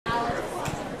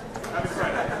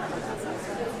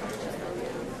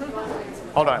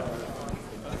Hold on.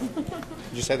 Did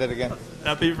you say that again?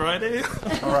 Happy Friday.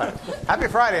 All right. Happy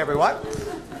Friday, everyone.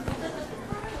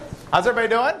 How's everybody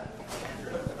doing?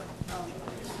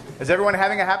 Is everyone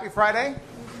having a happy Friday?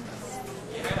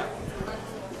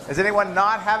 Is anyone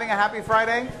not having a happy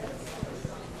Friday?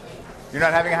 You're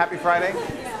not having a happy Friday?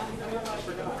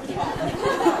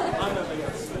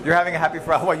 You're having a happy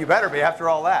Friday. Well, you better be after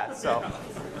all that. So,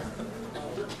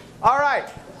 all right.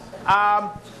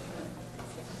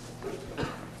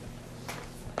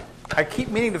 I keep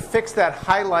meaning to fix that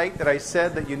highlight that I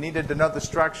said that you needed to know the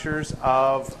structures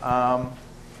of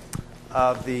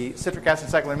the citric acid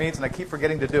cycle intermediates, and I keep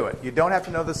forgetting to do it. You don't have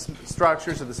to know the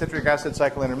structures of the citric acid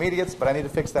cycle intermediates, but I need to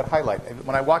fix that highlight.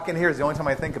 When I walk in here is the only time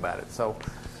I think about it, so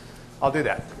I'll do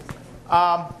that.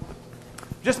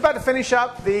 Just about to finish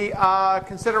up the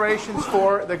considerations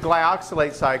for the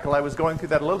glyoxylate cycle. I was going through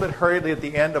that a little bit hurriedly at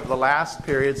the end of the last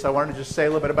period, so I wanted to just say a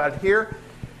little bit about it here,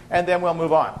 and then we'll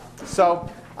move on. So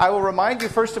I will remind you,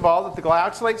 first of all, that the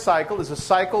glyoxylate cycle is a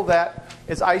cycle that,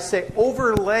 as I say,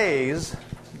 overlays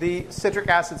the citric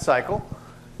acid cycle,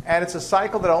 and it's a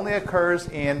cycle that only occurs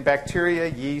in bacteria,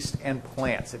 yeast, and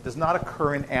plants. It does not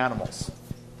occur in animals.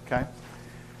 Okay?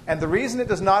 And the reason it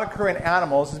does not occur in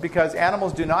animals is because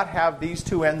animals do not have these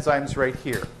two enzymes right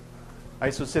here,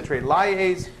 isocitrate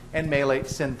lyase and malate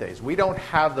synthase. We don't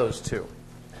have those two.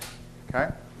 Okay?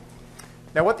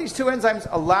 Now, what these two enzymes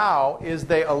allow is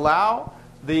they allow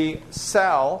the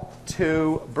cell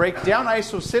to break down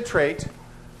isocitrate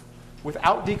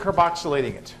without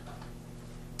decarboxylating it.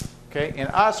 Okay? In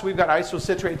us, we've got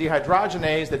isocitrate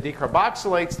dehydrogenase that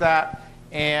decarboxylates that,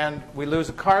 and we lose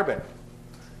a carbon.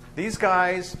 These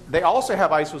guys, they also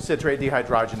have isocitrate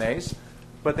dehydrogenase,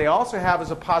 but they also have as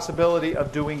a possibility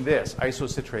of doing this,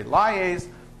 isocitrate lyase,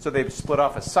 so they've split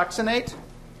off a succinate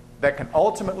that can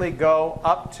ultimately go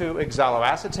up to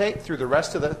oxaloacetate through the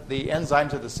rest of the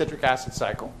enzymes of the citric acid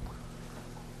cycle.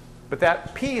 But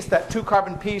that piece, that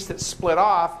two-carbon piece that's split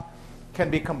off, can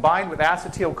be combined with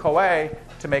acetyl-CoA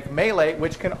to make malate,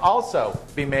 which can also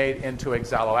be made into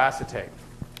oxaloacetate.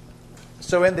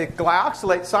 So in the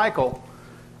glyoxylate cycle,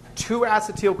 two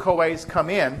acetyl-CoAs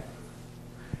come in,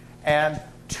 and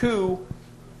two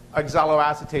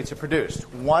oxaloacetates are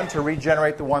produced. One to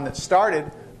regenerate the one that started,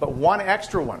 but one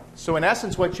extra one. So in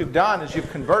essence, what you've done is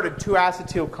you've converted two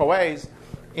acetyl-CoAs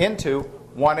into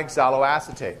one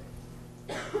oxaloacetate.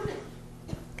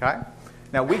 Okay?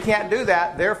 Now, we can't do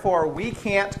that. Therefore, we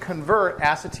can't convert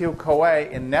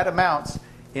acetyl-CoA in net amounts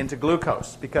into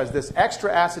glucose, because this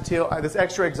extra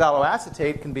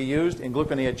oxaloacetate can be used in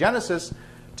gluconeogenesis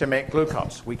to make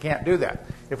glucose. We can't do that.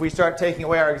 If we start taking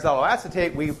away our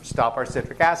oxaloacetate, we stop our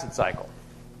citric acid cycle.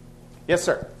 Yes,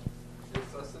 sir? Is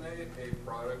succinate a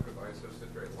product of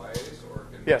isocitrate lyase, or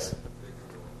can Yes.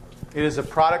 It is a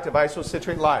product of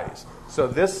isocitrate lyase. So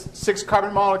this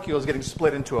 6-carbon molecule is getting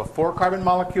split into a 4-carbon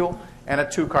molecule and a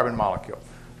 2-carbon molecule.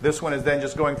 This one is then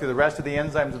just going through the rest of the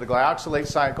enzymes of the glyoxylate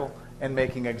cycle and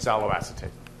making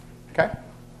oxaloacetate. Okay?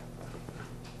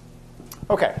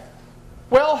 Okay.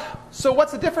 Well, so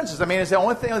what's the differences? I mean, is the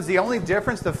only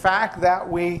difference the fact that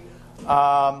we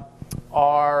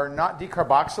are not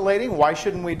decarboxylating? Why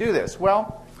shouldn't we do this?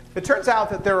 Well, it turns out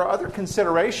that there are other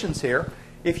considerations here.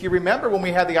 If you remember when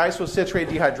we had the isocitrate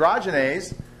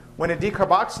dehydrogenase, when it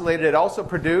decarboxylated, it also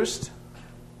produced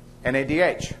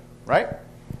NADH, right?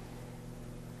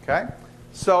 Okay?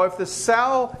 So if the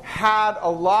cell had a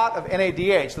lot of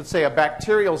NADH, let's say a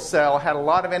bacterial cell had a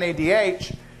lot of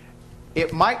NADH,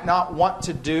 it might not want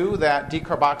to do that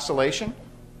decarboxylation.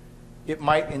 It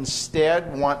might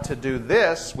instead want to do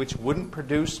this, which wouldn't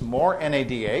produce more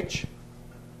NADH.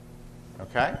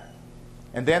 Okay?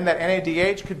 And then that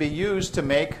NADH could be used to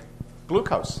make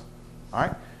glucose. All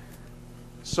right?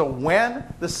 So when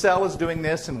the cell is doing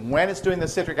this and when it's doing the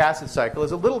citric acid cycle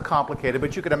is a little complicated,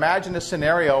 but you could imagine a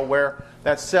scenario where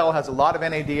that cell has a lot of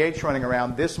NADH running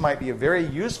around. This might be a very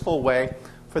useful way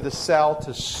for the cell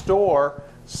to store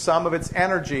some of its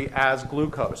energy as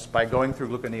glucose by going through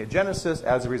gluconeogenesis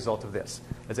as a result of this.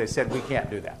 As I said, we can't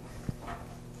do that.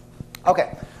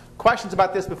 Okay. Questions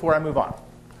about this before I move on?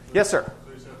 Yes, sir?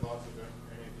 So you said lots of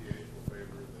NADH will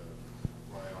favor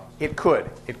the glyoxylate? It could.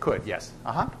 It could, yes.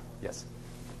 Uh-huh. Yes.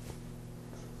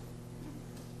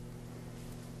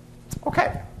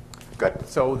 Okay. Good.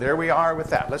 So there we are with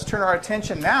that. Let's turn our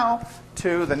attention now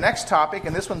to the next topic,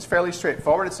 and this one's fairly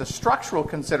straightforward. It's a structural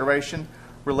consideration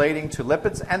relating to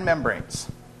lipids and membranes.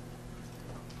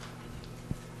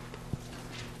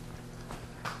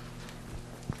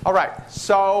 All right,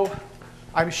 so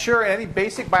I'm sure in any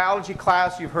basic biology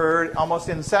class you've heard almost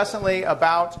incessantly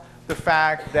about the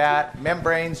fact that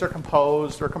membranes are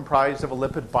composed or comprised of a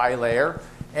lipid bilayer,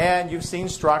 And you've seen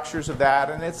structures of that,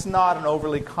 and it's not an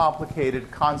overly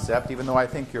complicated concept, even though I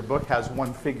think your book has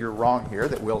one figure wrong here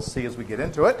that we'll see as we get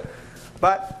into it.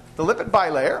 But the lipid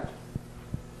bilayer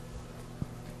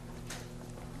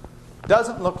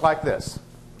doesn't look like this.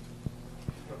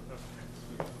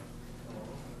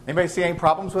 Anybody see any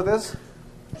problems with this?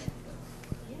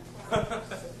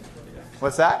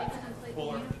 What's that?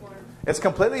 It's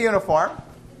completely uniform.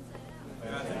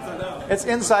 It's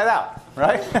inside out,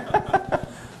 right?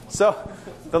 So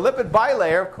the lipid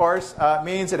bilayer, of course,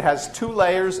 means it has two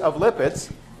layers of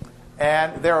lipids,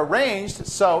 and they're arranged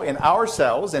so in our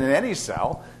cells and in any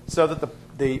cell so that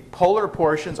the polar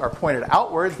portions are pointed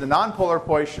outwards, the nonpolar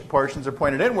portions are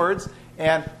pointed inwards,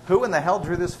 and who in the hell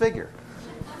drew this figure?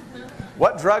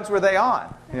 What drugs were they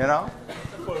on, you know?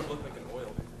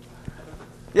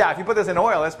 Yeah, if you put this in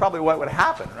oil, that's probably what would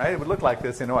happen, right? It would look like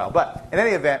this in oil. But in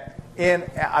any event, in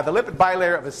the lipid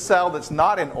bilayer of a cell that's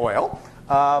not in oil,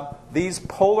 these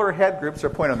polar head groups are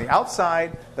pointed on the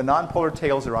outside, the nonpolar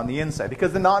tails are on the inside,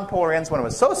 because the nonpolar ends want to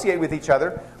associate with each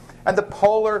other, and the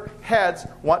polar heads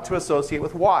want to associate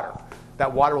with water.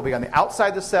 That water will be on the outside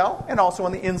of the cell and also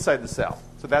on the inside of the cell.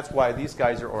 So that's why these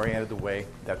guys are oriented the way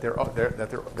that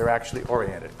they're actually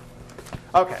oriented.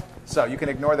 Okay, so you can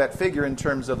ignore that figure in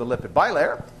terms of the lipid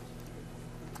bilayer.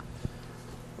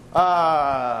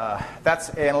 That's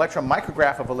an electron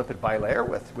micrograph of a lipid bilayer,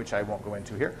 which I won't go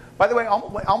into here. By the way,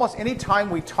 almost any time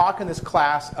we talk in this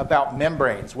class about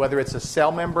membranes, whether it's a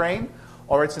cell membrane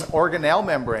or it's an organelle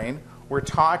membrane, we're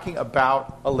talking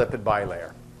about a lipid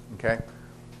bilayer. Okay?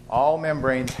 All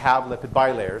membranes have lipid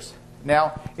bilayers.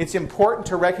 Now, it's important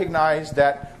to recognize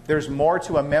that there's more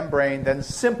to a membrane than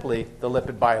simply the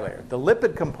lipid bilayer. The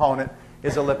lipid component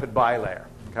is a lipid bilayer.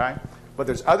 Okay? But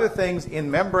there's other things in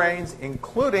membranes,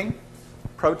 including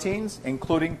proteins,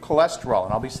 including cholesterol,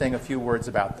 and I'll be saying a few words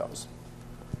about those.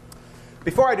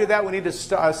 Before I do that, we need to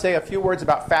say a few words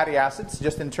about fatty acids,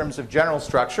 just in terms of general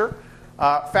structure.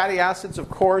 Fatty acids, of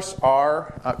course,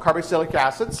 are carboxylic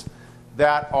acids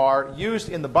that are used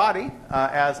in the body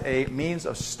as a means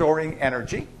of storing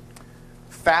energy.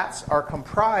 Fats are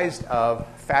comprised of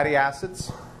fatty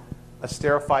acids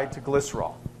esterified to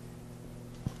glycerol.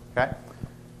 Okay?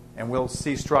 And we'll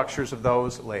see structures of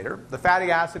those later. The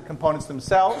fatty acid components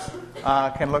themselves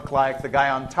can look like the guy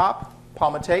on top,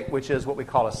 palmitate, which is what we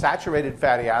call a saturated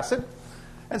fatty acid.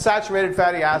 And saturated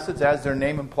fatty acids, as their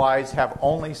name implies, have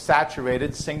only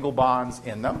saturated single bonds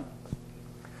in them.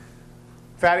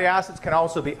 Fatty acids can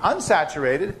also be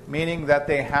unsaturated, meaning that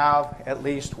they have at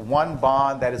least one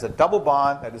bond that is a double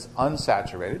bond that is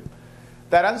unsaturated.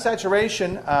 That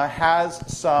unsaturation has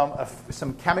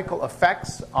some chemical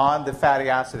effects on the fatty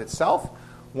acid itself,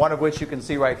 one of which you can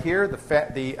see right here. The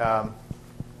fatty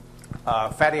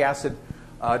acid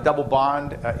double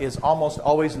bond is almost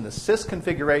always in the cis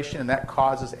configuration, and that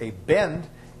causes a bend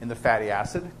in the fatty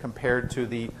acid compared to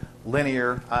the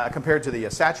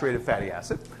saturated fatty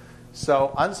acid.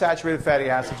 So unsaturated fatty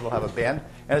acids will have a bend.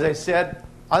 And as I said,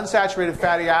 unsaturated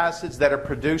fatty acids that are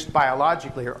produced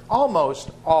biologically are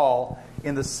almost all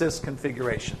in the cis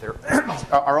configuration. There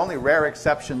are only rare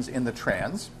exceptions in the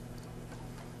trans.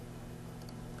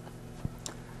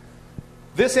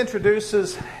 This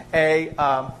introduces a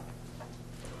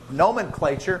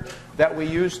nomenclature that we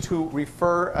use to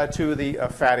refer to the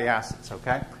fatty acids.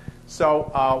 Okay, so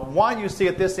one you see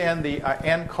at this end, the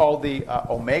end called the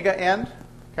omega end.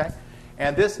 Okay,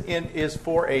 and this is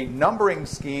for a numbering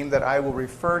scheme that I will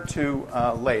refer to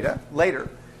later.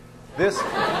 This.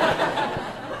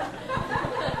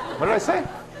 What did I say?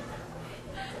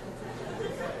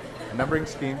 A numbering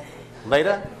scheme.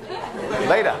 Later.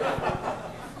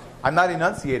 I'm not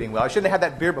enunciating well. I shouldn't have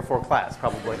had that beer before class,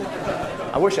 probably.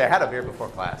 I wish I had a beer before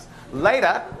class.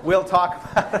 Later, we'll talk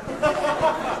about it.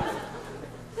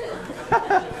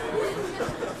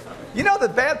 You know, the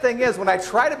bad thing is, when I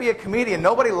try to be a comedian,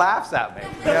 nobody laughs at me.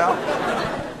 You know?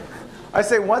 I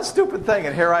say one stupid thing,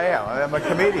 and here I am. I'm a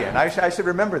comedian. I should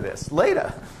remember this.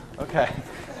 Later. Okay.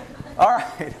 All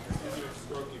right.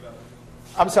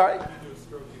 I'm sorry?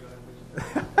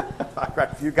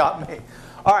 You got me.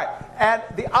 All right. And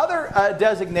the other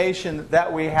designation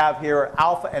that we have here are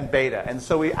alpha and beta. And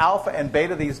so we alpha and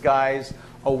beta these guys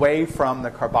away from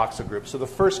the carboxyl group. So the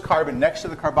first carbon next to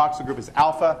the carboxyl group is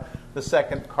alpha. The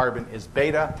second carbon is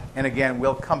beta. And again,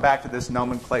 we'll come back to this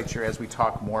nomenclature as we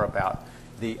talk more about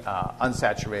the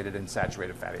unsaturated and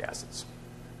saturated fatty acids.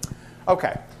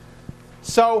 Okay.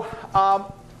 So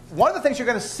one of the things you're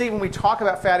going to see when we talk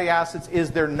about fatty acids is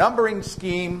their numbering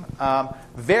scheme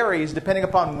varies depending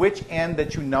upon which end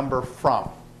that you number from.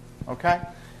 Okay?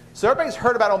 So everybody's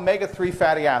heard about omega-3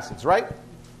 fatty acids, right?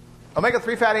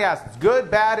 Omega-3 fatty acids. Good,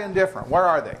 bad, indifferent. Where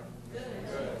are they?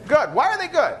 Good. Why are they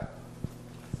good?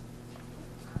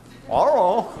 I don't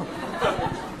know.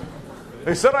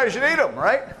 They said I should eat them,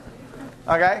 right?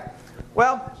 Okay.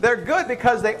 Well, they're good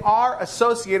because they are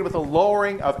associated with a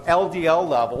lowering of LDL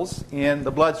levels in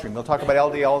the bloodstream. We'll talk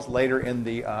about LDLs later in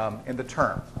the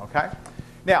term. Okay.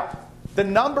 Now, the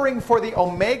numbering for the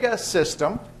omega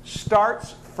system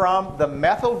starts from the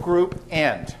methyl group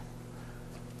end.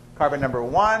 Carbon number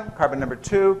 1, carbon number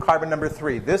 2, carbon number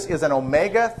 3. This is an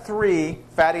omega-3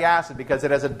 fatty acid because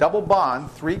it has a double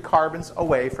bond 3 carbons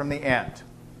away from the end.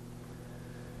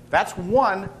 That's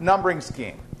one numbering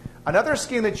scheme. Another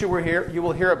scheme that you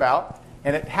will hear about,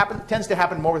 and it tends to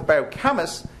happen more with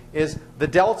biochemists, is the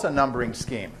delta numbering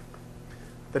scheme.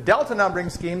 The delta numbering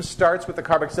scheme starts with the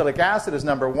carboxylic acid as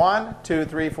number 1, 2,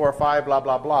 3, 4, 5, blah,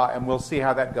 blah, blah, and we'll see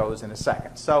how that goes in a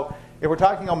second. So if we're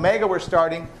talking omega, we're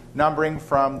starting numbering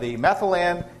from the methyl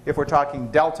end. If we're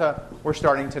talking delta, we're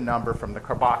starting to number from the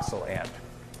carboxyl end.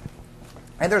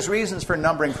 And there's reasons for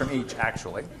numbering from each,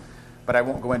 actually, but I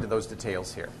won't go into those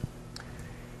details here.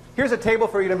 Here's a table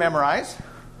for you to memorize.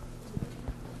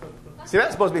 See,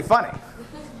 that's supposed to be funny.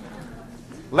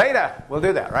 Later, we'll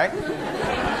do that, right?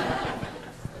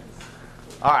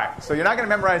 All right, so you're not going to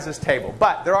memorize this table,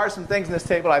 but there are some things in this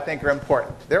table I think are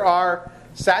important. There are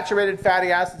saturated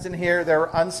fatty acids in here. There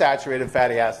are unsaturated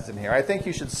fatty acids in here. I think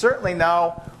you should certainly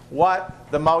know what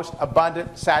the most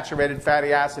abundant saturated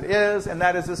fatty acid is, and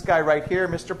that is this guy right here,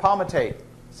 Mr. palmitate.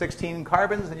 16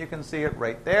 carbons, and you can see it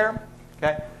right there.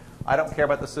 Okay. I don't care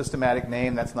about the systematic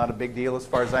name. That's not a big deal as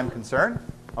far as I'm concerned.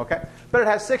 Okay? But it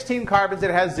has 16 carbons.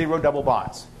 It has 0 double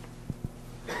bonds.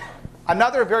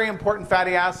 Another very important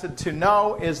fatty acid to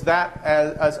know is that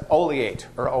as oleate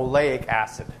or oleic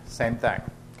acid. Same thing.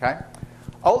 Okay?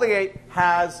 Oleate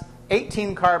has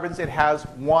 18 carbons. It has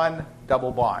 1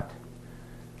 double bond.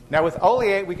 Now with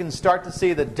oleate, we can start to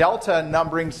see the delta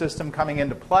numbering system coming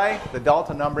into play. The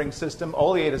delta numbering system,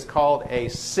 oleate is called a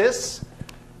cis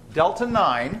delta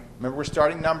 9. Remember, we're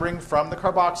starting numbering from the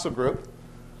carboxyl group.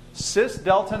 Cis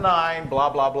delta 9, blah,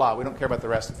 blah, blah. We don't care about the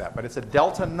rest of that, but it's a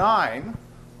delta 9.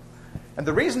 And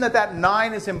the reason that that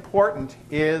 9 is important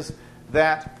is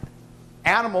that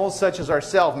animals such as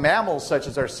ourselves, mammals such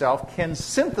as ourselves, can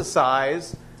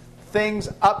synthesize things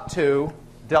up to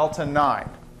delta 9.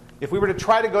 If we were to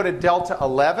try to go to delta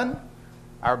 11,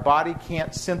 our body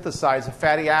can't synthesize a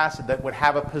fatty acid that would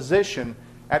have a position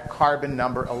at carbon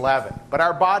number 11. But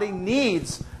our body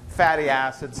needs fatty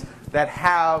acids that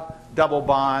have double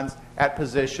bonds at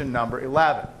position number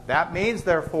 11. That means,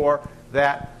 therefore,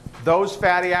 that those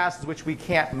fatty acids which we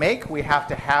can't make, we have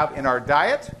to have in our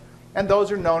diet, and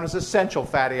those are known as essential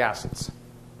fatty acids.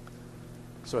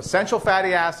 So essential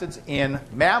fatty acids in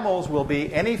mammals will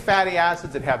be any fatty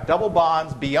acids that have double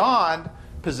bonds beyond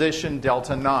position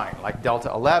delta 9, like delta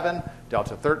 11,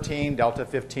 delta 13, delta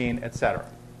 15, etc.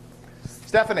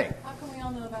 Stephanie. How can we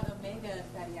all know about omega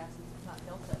fatty acids, not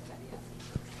delta fatty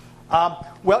acids?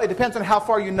 Well, it depends on how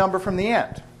far you number from the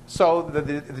end. So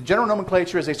the general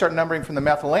nomenclature is they start numbering from the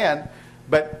methyl end,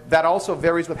 but that also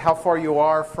varies with how far you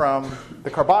are from the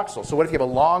carboxyl. So what if you have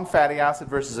a long fatty acid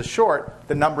versus a short?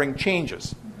 The numbering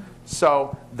changes.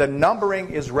 So the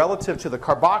numbering is relative to the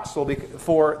carboxyl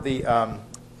for the, I'm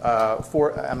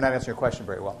not answering your question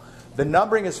very well. The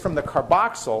numbering is from the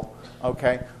carboxyl,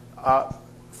 okay,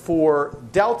 for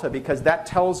delta because that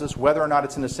tells us whether or not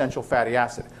it's an essential fatty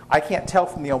acid. I can't tell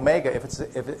from the omega if it's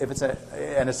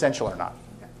an essential or not.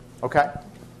 Okay?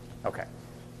 Okay.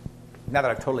 Now that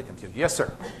I've totally confused you. Yes,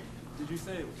 sir? Did you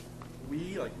say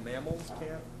we, like mammals,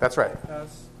 can't? That's right.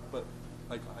 Pass, but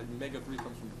like omega-3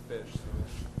 comes from fish, so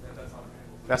that's not a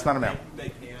mammal. That's not a mammal. They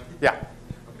can? Yeah.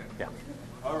 Okay. Yeah.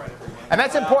 All right. And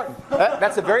that's important.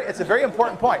 It's a very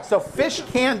important point. So fish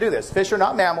can do this. Fish are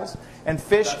not mammals, and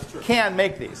fish can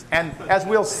make these. And as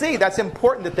we'll see, that's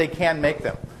important that they can make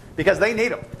them because they need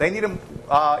them. They need them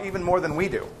even more than we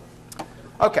do.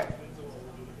 Okay.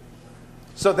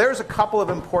 So there's a couple of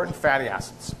important fatty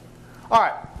acids. All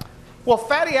right. Well,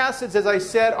 fatty acids, as I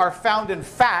said, are found in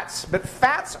fats, but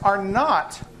fats are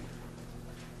not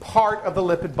part of the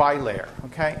lipid bilayer.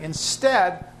 Okay?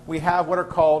 Instead, we have what are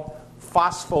called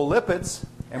phospholipids,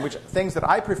 and which things that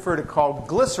I prefer to call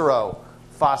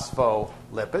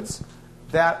glycerophospholipids,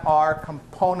 that are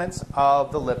components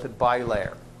of the lipid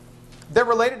bilayer. They're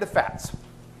related to fats.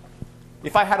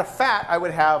 If I had a fat, I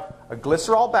would have a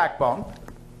glycerol backbone.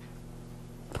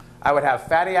 I would have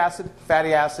fatty acid,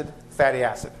 fatty acid, fatty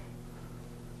acid.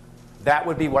 That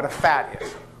would be what a fat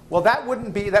is. Well, that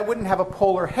wouldn't have a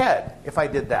polar head if I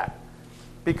did that.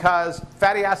 because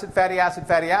fatty acid, fatty acid,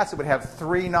 fatty acid would have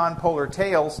 3 nonpolar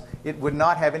tails. It would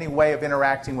not have any way of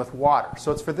interacting with water.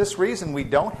 So it's for this reason we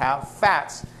don't have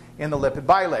fats in the lipid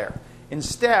bilayer.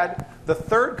 Instead, the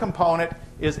third component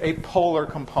is a polar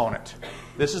component.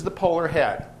 This is the polar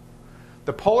head.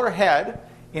 The polar head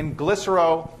in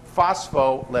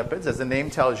glycerophospholipids, as the name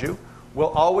tells you, will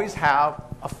always have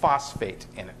a phosphate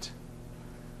in it.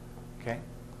 Okay?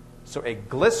 So a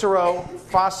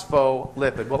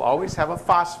glycerophospholipid will always have a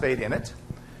phosphate in it.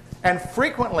 And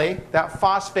frequently, that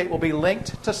phosphate will be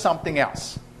linked to something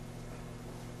else.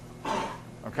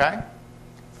 Okay?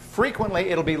 Frequently,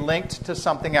 it'll be linked to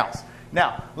something else.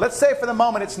 Now, let's say for the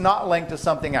moment it's not linked to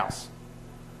something else.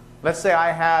 Let's say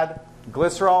I had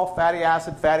glycerol, fatty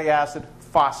acid,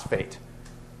 phosphate.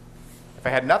 If I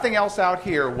had nothing else out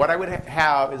here, what I would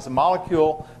have is a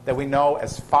molecule that we know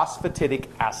as phosphatidic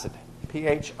acid.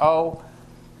 PHOSPHATIDIC.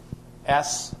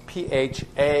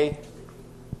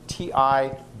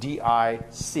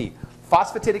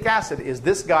 Phosphatidic acid is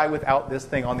this guy without this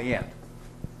thing on the end.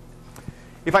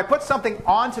 If I put something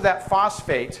onto that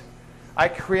phosphate, I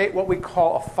create what we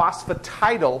call a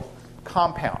phosphatidyl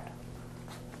compound.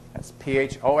 That's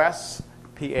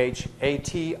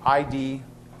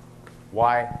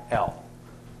PHOSPHATIDYL.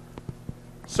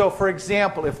 So for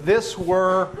example, if this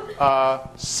were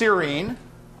serine,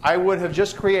 I would have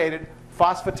just created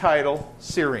phosphatidyl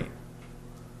serine.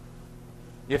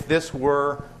 If this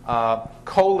were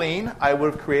choline, I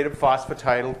would have created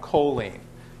phosphatidyl choline.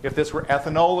 If this were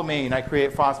ethanolamine, I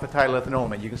create phosphatidyl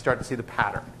ethanolamine. You can start to see the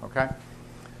pattern. Okay?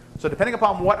 So depending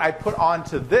upon what I put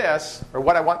onto this, or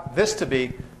what I want this to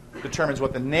be, determines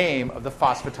what the name of the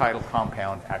phosphatidyl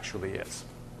compound actually is.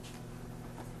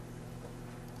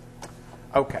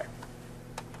 Okay.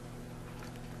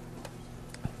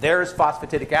 There's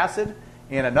phosphatidic acid.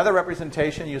 In another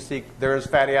representation, you see there's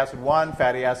fatty acid 1,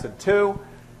 fatty acid 2,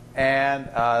 and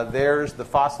there's the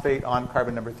phosphate on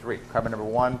carbon number 3. Carbon number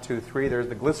 1, 2, 3. There's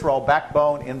the glycerol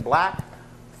backbone in black,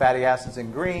 fatty acids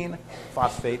in green,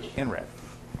 phosphate in red.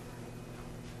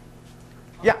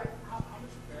 Yeah? How much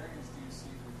variance do you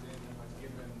see within a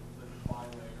given lipid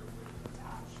bilayer with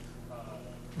attached?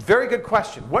 Very good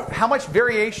question. How much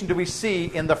variation do we see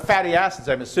in the fatty acids,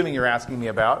 I'm assuming you're asking me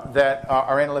about, that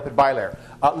are in a lipid bilayer?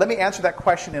 Let me answer that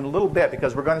question in a little bit,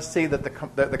 because we're going to see that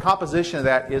the composition of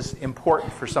that is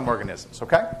important for some organisms.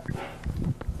 Okay?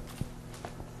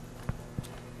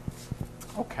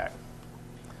 Okay.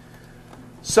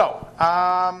 So,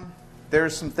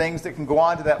 there's some things that can go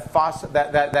on to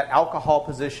that alcohol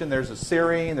position. There's a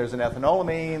serine, there's an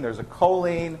ethanolamine, there's a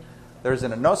choline, there's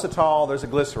an inositol, there's a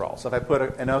glycerol. So if I put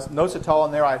an inositol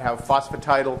in there, I'd have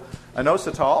phosphatidyl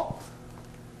inositol.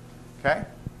 Okay?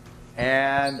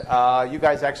 And you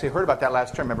guys actually heard about that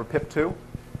last term. Remember PIP2?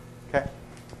 Okay?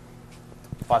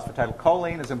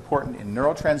 Phosphatidylcholine is important in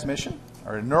neurotransmission,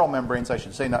 or in neural membranes, I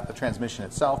should say, not the transmission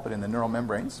itself, but in the neural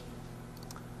membranes.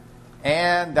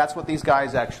 And that's what these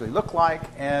guys actually look like.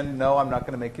 And no, I'm not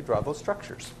going to make you draw those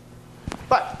structures.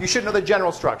 But you should know the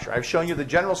general structure. I've shown you the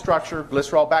general structure: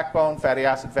 glycerol backbone, fatty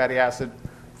acid,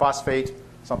 phosphate,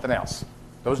 something else.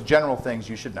 Those general things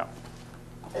you should know.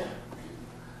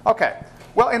 Okay.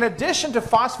 Well, in addition to to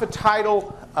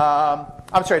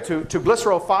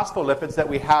glycerophospholipids that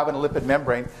we have in a lipid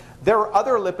membrane, there are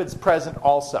other lipids present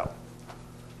also.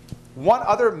 One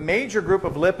other major group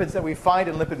of lipids that we find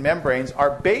in lipid membranes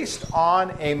are based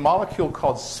on a molecule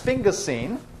called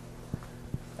sphingosine,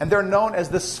 and they're known as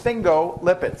the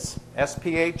sphingolipids.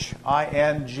 S-P-H-I-N-G-O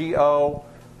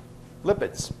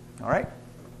lipids. All right?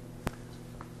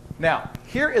 Now,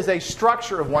 here is a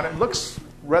structure of one. It looks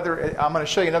rather, I'm going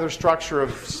to show you another structure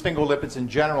of sphingolipids in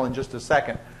general in just a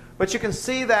second. But you can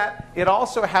see that it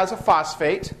also has a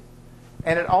phosphate,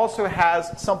 and it also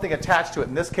has something attached to it.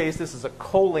 In this case, this is a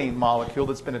choline molecule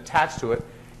that's been attached to it.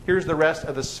 Here's the rest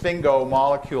of the sphingo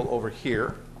molecule over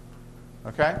here.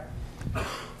 Okay?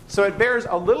 So it bears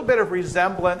a little bit of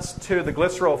resemblance to the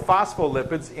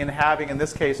glycerophospholipids in having, in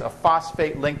this case, a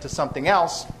phosphate linked to something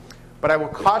else. But I will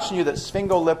caution you that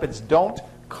sphingolipids don't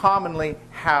commonly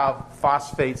have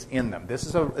phosphates in them. This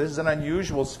is an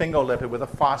unusual sphingolipid with a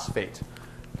phosphate.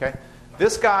 Okay?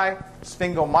 This guy,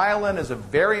 sphingomyelin, is a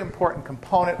very important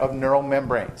component of neural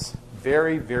membranes.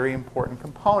 Very, very important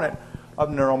component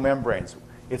of neural membranes.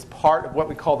 It's part of what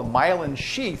we call the myelin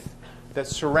sheath that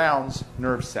surrounds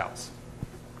nerve cells.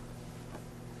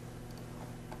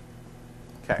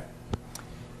 Okay.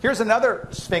 Here's another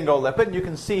sphingolipid, and you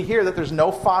can see here that there's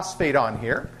no phosphate on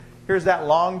here. Here's that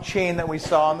long chain that we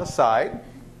saw on the side.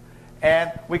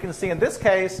 And we can see in this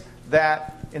case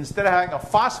that instead of having a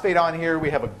phosphate on here, we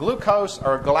have a glucose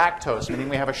or a galactose, meaning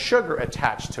we have a sugar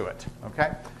attached to it. Okay?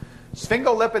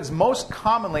 Sphingolipids most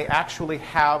commonly actually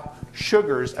have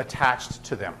sugars attached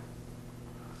to them.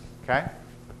 Okay?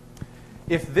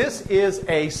 If this is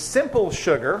a simple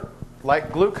sugar,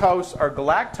 like glucose or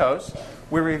galactose,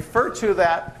 we refer to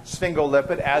that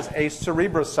sphingolipid as a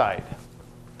cerebroside.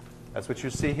 That's what you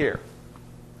see here.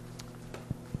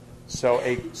 So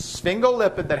a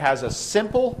sphingolipid that has a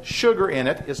simple sugar in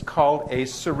it is called a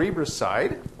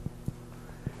cerebroside.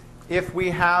 If we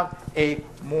have a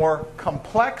more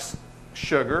complex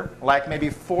sugar, like maybe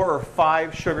 4 or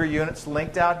 5 sugar units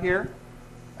linked out here,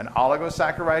 an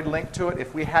oligosaccharide linked to it,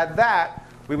 if we had that,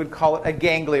 we would call it a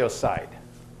ganglioside.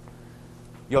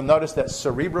 You'll notice that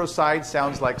cerebroside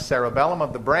sounds like cerebellum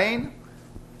of the brain.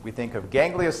 We think of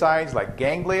gangliosides like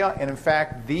ganglia, and in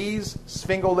fact, these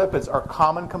sphingolipids are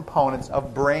common components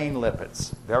of brain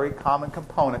lipids, very common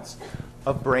components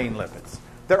of brain lipids.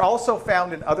 They're also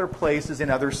found in other places in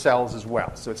other cells as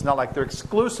well. So it's not like they're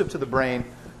exclusive to the brain,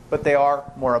 but they are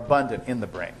more abundant in the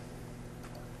brain.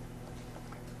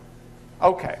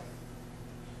 Okay.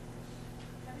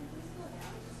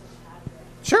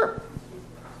 Sure.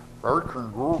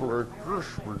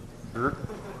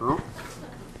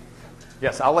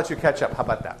 Yes, I'll let you catch up. How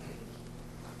about that?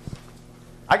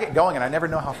 I get going and I never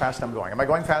know how fast I'm going. Am I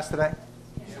going fast today?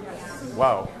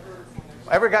 Whoa.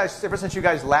 Ever since you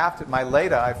guys laughed at my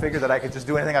LEDA, I figured that I could just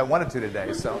do anything I wanted to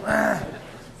today. So,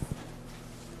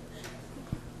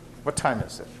 what time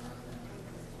is it?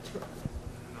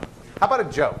 How about a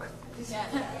joke?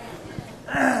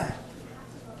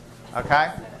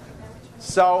 Okay.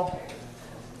 So,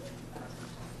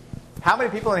 how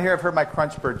many people in here have heard my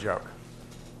Crunchbird joke?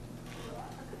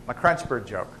 My Crunchbird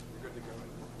joke.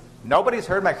 Nobody's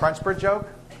heard my Crunchbird joke?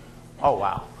 Oh,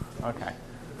 wow. Okay.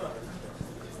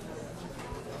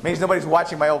 Means nobody's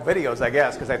watching my old videos, I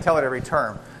guess, because I tell it every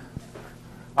term.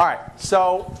 All right.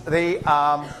 So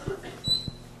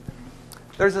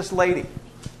there's this lady,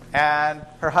 and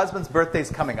her husband's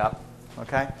birthday's coming up.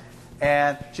 Okay.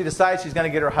 And she decides she's going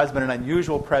to get her husband an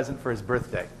unusual present for his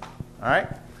birthday. All right.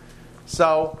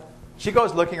 So she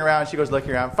goes looking around.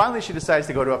 Finally, she decides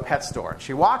to go to a pet store.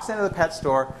 She walks into the pet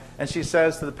store, and she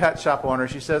says to the pet shop owner,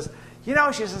 she says,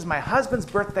 my husband's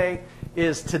birthday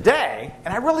is today,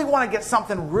 and I really want to get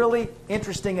something really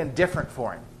interesting and different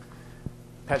for him.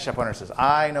 Pet shop owner says,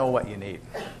 I know what you need.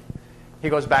 He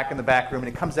goes back in the back room,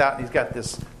 and he comes out, and he's got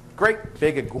this great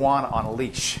big iguana on a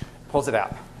leash. Pulls it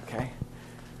out. Okay.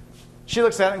 She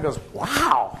looks at it and goes,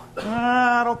 wow,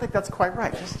 I don't think that's quite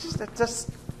right.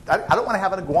 I don't want to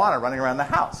have an iguana running around the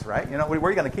house, right? Where are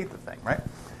you going to keep the thing, right?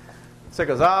 So he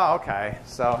goes, oh, okay.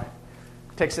 So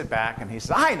takes it back, and he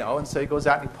says, I know. And so he goes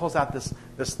out and he pulls out this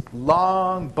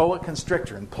long boa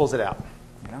constrictor and pulls it out.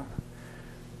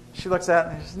 She looks at it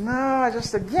and says, no, I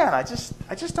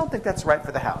just don't think that's right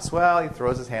for the house. Well, he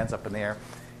throws his hands up in the air.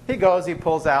 He goes, he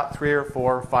pulls out 3 or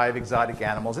 4 or 5 exotic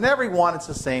animals, and every one it's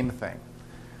the same thing.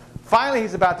 Finally,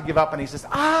 he's about to give up, and he says,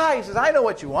 I know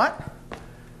what you want.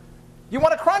 You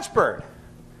want a Crunchbird.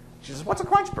 She says, what's a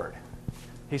Crunchbird?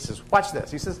 He says, watch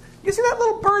this. He says, you see that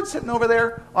little bird sitting over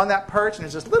there on that perch? And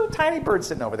there's this little tiny bird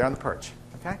sitting over there on the perch.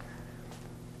 Okay?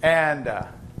 And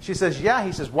she says, yeah.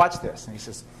 He says, watch this. And he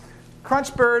says,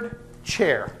 Crunchbird,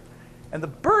 chair. And the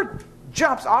bird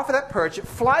jumps off of that perch. It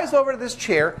flies over to this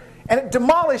chair, and it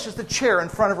demolishes the chair in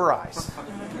front of her eyes.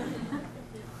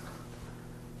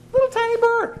 Little tiny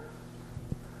bird.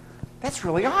 That's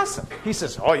really awesome. He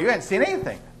says, oh, you hadn't seen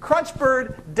anything.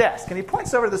 Crunchbird desk. And he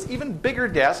points over to this even bigger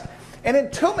desk, and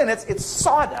in 2 minutes, it's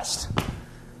sawdust.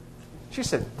 She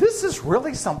said, this is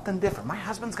really something different. My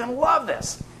husband's going to love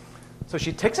this. So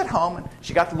she takes it home, and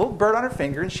she got the little bird on her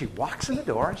finger, and she walks in the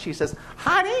door, and she says,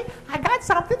 honey, I got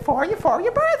something for your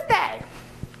birthday.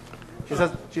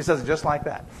 She says it just like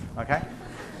that. Okay?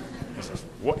 He says,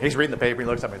 he's reading the paper, and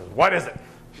he looks up and he says, what is it?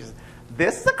 She says,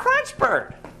 this is a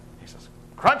Crunchbird. He says,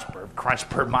 Crunchbird?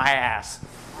 Crunchbird my ass.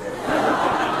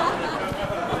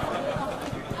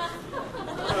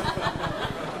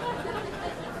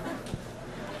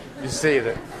 You see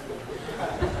that.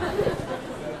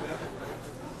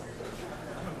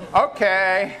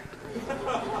 Okay.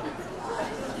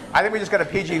 I think we just got a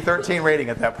PG-13 rating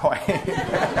at that point.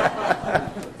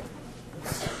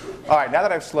 All right, now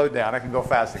that I've slowed down, I can go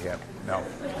fast again. No.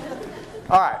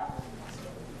 All right.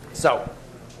 So,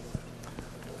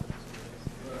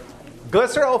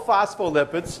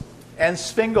 glycerophospholipids and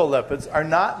sphingolipids are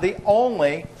not the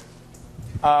only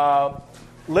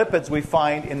lipids we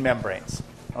find in membranes.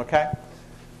 Okay?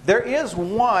 There is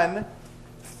one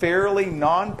fairly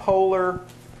nonpolar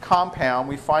compound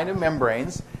we find in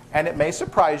membranes, and it may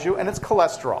surprise you, and it's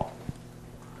cholesterol.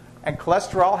 And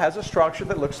cholesterol has a structure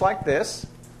that looks like this.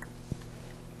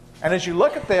 And as you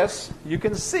look at this, you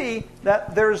can see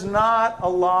that there's not a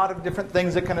lot of different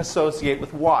things that can associate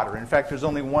with water. In fact, there's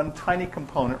only one tiny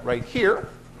component right here.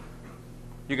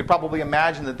 You could probably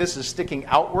imagine that this is sticking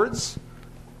outwards,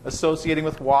 associating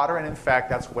with water, and in fact,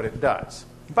 that's what it does.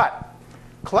 But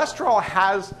cholesterol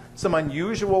has some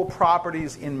unusual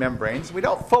properties in membranes. We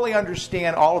don't fully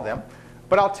understand all of them,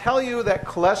 but I'll tell you that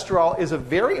cholesterol is a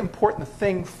very important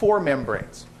thing for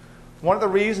membranes. One of the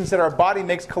reasons that our body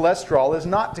makes cholesterol is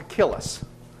not to kill us.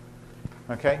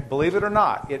 Okay? Believe it or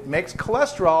not, it makes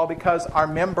cholesterol because our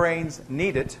membranes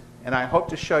need it, and I hope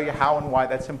to show you how and why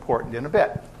that's important in a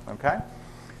bit. Okay?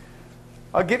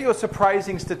 I'll give you a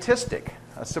surprising statistic.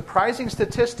 A surprising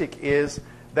statistic is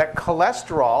that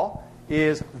cholesterol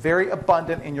is very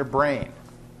abundant in your brain.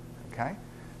 Okay?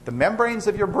 The membranes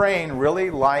of your brain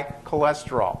really like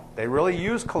cholesterol. They really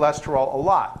use cholesterol a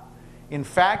lot. In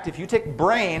fact, if you take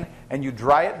brain and you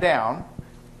dry it down,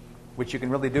 which you can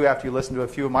really do after you listen to a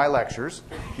few of my lectures,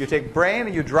 you take brain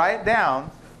and you dry it down,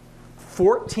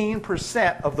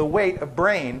 14% of the weight of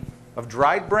brain, of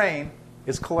dried brain,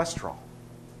 is cholesterol.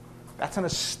 That's an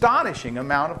astonishing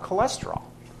amount of cholesterol.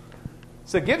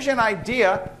 So it gives you an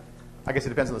idea. I guess it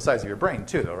depends on the size of your brain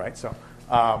too, though, right? So,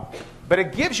 but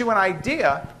it gives you an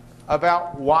idea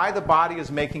about why the body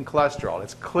is making cholesterol.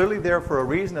 It's clearly there for a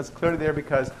reason. It's clearly there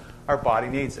because our body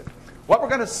needs it. What we're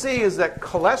going to see is that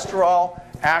cholesterol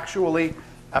actually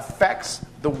affects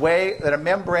the way that a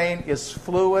membrane is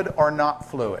fluid or not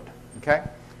fluid. Okay?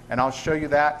 And I'll show you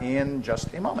that in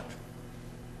just a moment.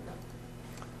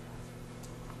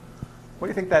 What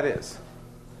do you think that is?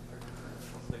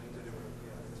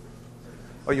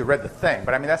 Oh, you read the thing.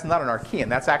 But I mean, that's not an archean.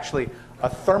 That's actually a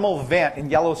thermal vent in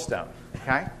Yellowstone.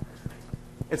 Okay?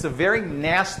 It's a very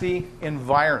nasty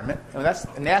environment. And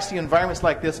nasty environments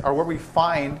like this are where we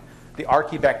find the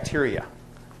archaebacteria,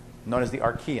 known as the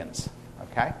archeans.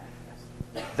 Okay?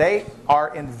 They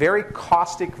are in very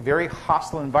caustic, very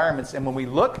hostile environments. And when we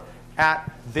look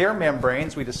at their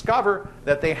membranes, we discover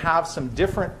that they have some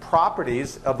different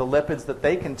properties of the lipids that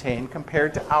they contain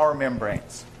compared to our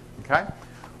membranes. Okay?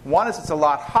 One is it's a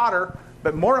lot hotter,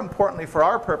 but more importantly for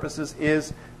our purposes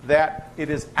is that it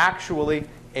is actually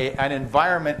an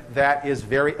environment that is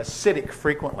very acidic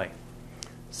frequently.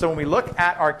 So when we look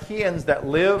at archeans that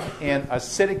live in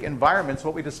acidic environments,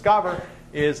 what we discover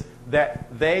is that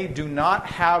they do not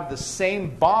have the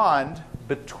same bond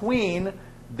between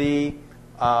the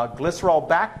glycerol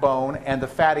backbone and the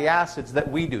fatty acids that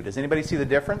we do. Does anybody see the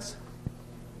difference?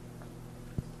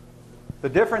 The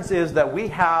difference is that we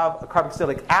have a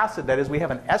carboxylic acid, that is, we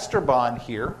have an ester bond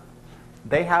here.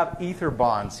 They have ether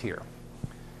bonds here.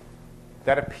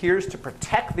 That appears to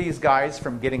protect these guys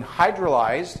from getting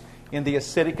hydrolyzed in the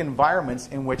acidic environments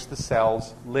in which the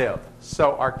cells live.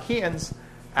 So archeans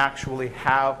actually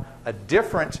have a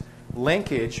different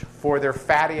linkage for their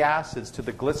fatty acids to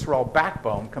the glycerol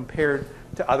backbone compared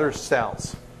to other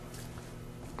cells.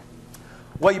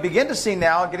 What you begin to see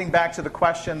now, getting back to the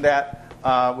question that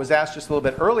was asked just a little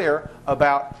bit earlier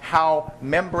about how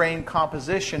membrane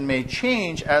composition may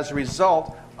change as a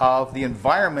result of the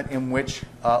environment in which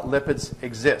lipids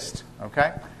exist.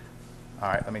 Okay? All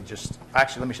right, let me just,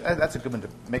 actually, that's a good one to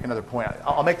make another point.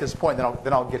 I'll make this point,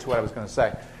 then I'll get to what I was going to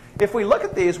say. If we look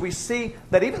at these, we see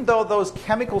that even though those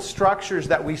chemical structures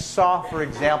that we saw, for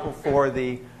example, for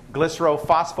the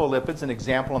glycerophospholipids, an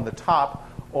example on the top,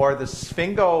 or the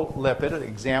sphingolipid, an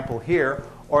example here,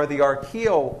 or the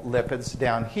archaeolipids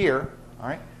down here, all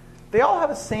right, they all have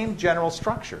the same general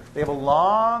structure. They have a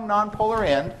long nonpolar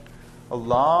end, a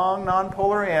long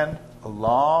nonpolar end, a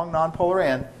long nonpolar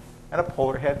end, and a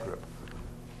polar head group.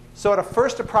 So at a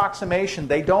first approximation,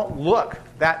 they don't look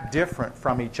that different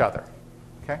from each other.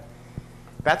 Okay?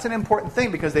 That's an important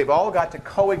thing because they've all got to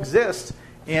coexist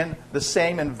in the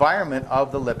same environment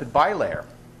of the lipid bilayer.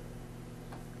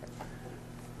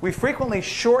 We frequently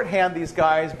shorthand these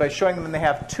guys by showing them they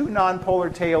have two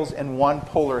nonpolar tails and one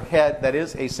polar head. That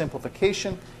is a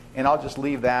simplification, and I'll just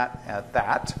leave that at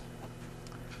that.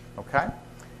 Okay?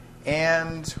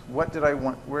 And what did I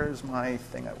want? Where's my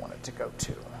thing I wanted to go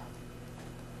to?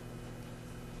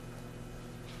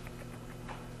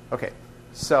 Okay,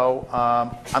 so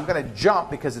I'm going to jump,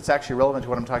 because it's actually relevant to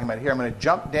what I'm talking about here. I'm going to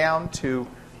jump down to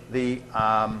the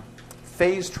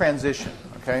phase transition,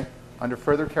 okay, under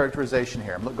further characterization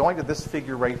here. I'm going to this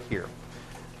figure right here.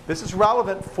 This is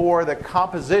relevant for the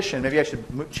composition. Maybe I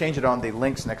should change it on the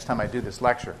links next time I do this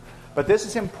lecture. But this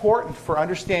is important for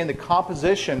understanding the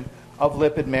composition of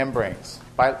lipid membranes,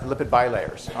 lipid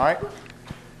bilayers. All right?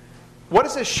 What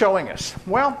is this showing us?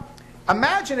 Well,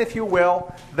 imagine, if you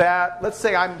will, that, let's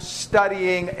say I'm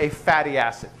studying a fatty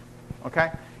acid. Okay?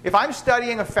 If I'm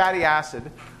studying a fatty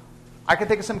acid, I can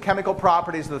think of some chemical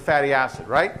properties of the fatty acid,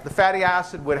 right? The fatty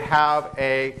acid would have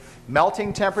a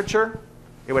melting temperature.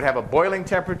 It would have a boiling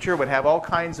temperature. It would have all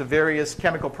kinds of various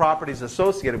chemical properties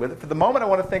associated with it. For the moment, I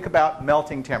want to think about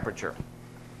melting temperature.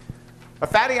 A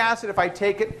fatty acid, if I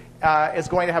take it, is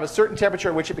going to have a certain temperature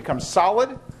at which it becomes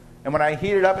solid. And when I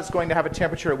heat it up, it's going to have a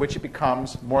temperature at which it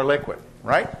becomes more liquid,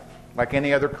 right? Like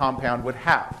any other compound would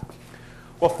have.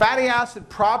 Well, fatty acid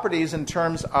properties in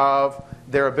terms of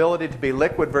their ability to be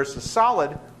liquid versus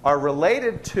solid are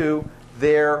related to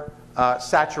their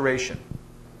saturation.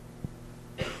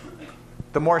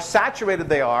 The more saturated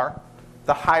they are,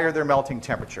 the higher their melting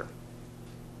temperature.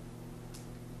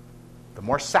 The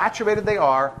more saturated they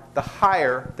are, the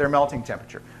higher their melting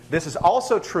temperature. This is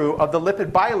also true of the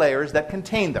lipid bilayers that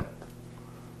contain them.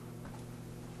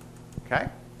 Okay?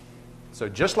 So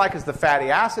just like as the fatty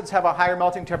acids have a higher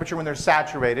melting temperature when they're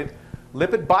saturated,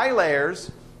 lipid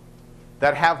bilayers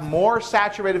that have more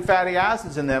saturated fatty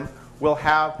acids in them will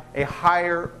have a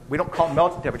higher, we don't call it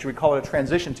melting temperature, we call it a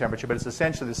transition temperature, but it's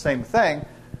essentially the same thing,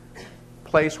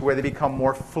 place where they become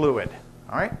more fluid.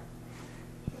 All right?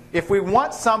 If we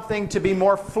want something to be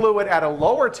more fluid at a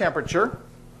lower temperature,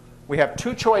 we have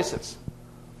two choices.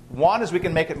 One is we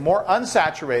can make it more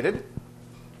unsaturated,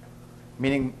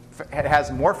 meaning it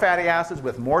has more fatty acids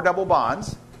with more double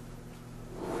bonds,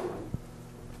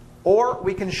 or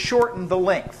we can shorten the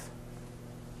length.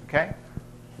 Okay?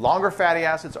 Longer fatty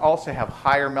acids also have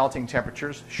higher melting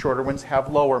temperatures. Shorter ones have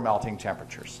lower melting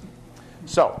temperatures.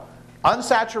 So,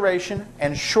 unsaturation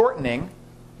and shortening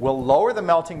will lower the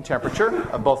melting temperature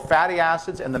of both fatty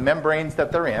acids and the membranes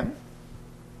that they're in.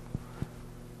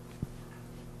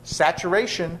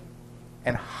 Saturation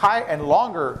and high and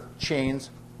longer chains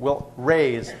will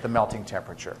raise the melting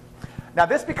temperature. Now,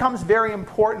 this becomes very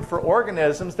important for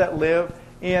organisms that live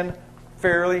in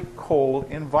fairly cold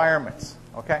environments.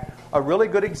 Okay? A really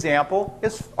good example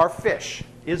is our fish.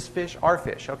 Is fish our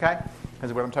fish? Okay?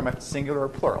 Because what I'm talking about, singular or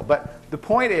plural. But the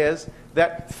point is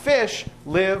that fish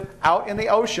live out in the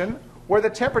ocean where the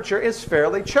temperature is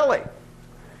fairly chilly.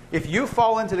 If you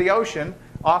fall into the ocean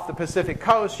off the Pacific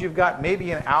coast, you've got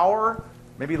maybe an hour,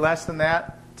 maybe less than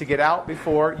that, to get out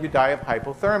before you die of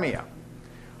hypothermia.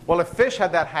 Well, if fish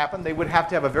had that happen, they would have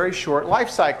to have a very short life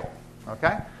cycle.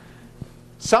 Okay?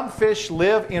 Some fish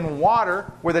live in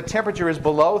water where the temperature is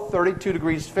below 32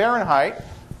 degrees Fahrenheit.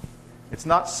 It's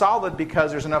not solid because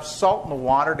there's enough salt in the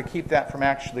water to keep that from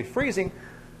actually freezing,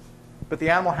 but the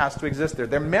animal has to exist there.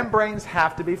 Their membranes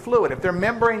have to be fluid. If their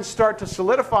membranes start to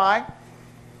solidify,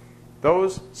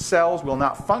 those cells will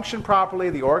not function properly.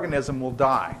 The organism will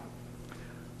die.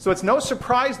 So it's no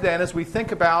surprise then as we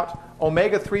think about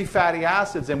omega-3 fatty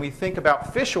acids and we think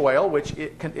about fish oil, which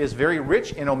is very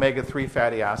rich in omega-3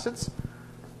 fatty acids,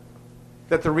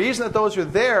 that the reason that those are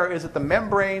there is that the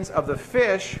membranes of the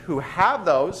fish who have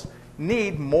those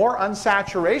need more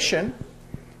unsaturation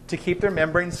to keep their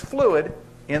membranes fluid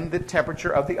in the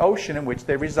temperature of the ocean in which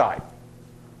they reside.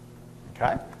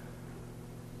 Okay?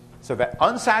 So that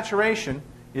unsaturation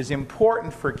is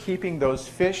important for keeping those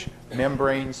fish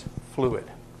membranes fluid.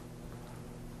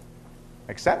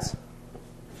 Make sense?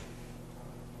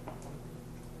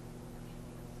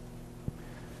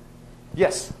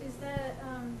 Yes? Is that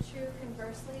true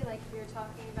conversely? Like if you're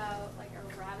talking about like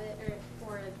a rabbit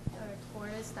or a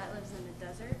tortoise that lives in the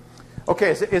desert?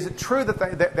 Okay, is it true that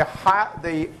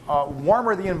the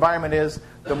warmer the environment is,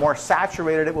 the more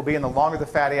saturated it will be and the longer the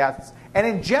fatty acids? And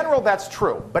in general, that's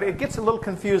true, but it gets a little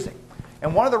confusing.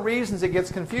 And one of the reasons it gets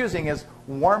confusing is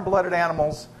warm-blooded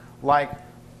animals like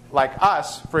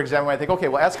us, for example, I think, okay,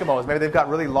 well, Eskimos, maybe they've got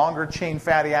really longer chain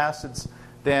fatty acids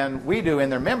than we do in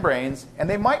their membranes, and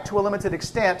they might to a limited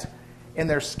extent in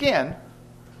their skin,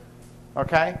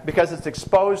 okay, because it's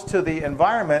exposed to the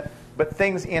environment, but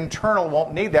things internal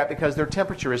won't need that because their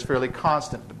temperature is fairly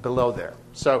constant below there.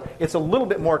 So it's a little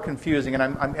bit more confusing, and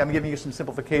I'm giving you some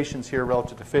simplifications here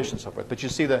relative to fish and so forth, but you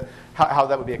see how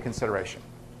that would be a consideration.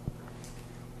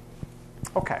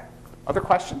 Okay, other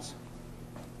questions?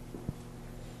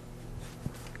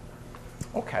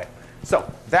 Okay, so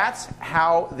that's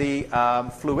how the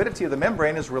fluidity of the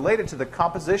membrane is related to the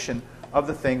composition of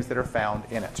the things that are found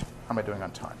in it. How am I doing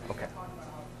on time? Okay.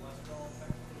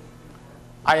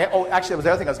 Actually, that was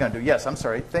the other thing I was going to do. Yes, I'm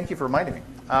sorry. Thank you for reminding me.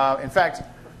 In fact,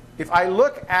 if I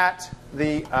look at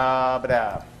the,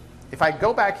 if I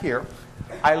go back here,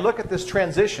 I look at this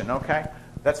transition, okay?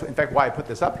 That's, in fact, why I put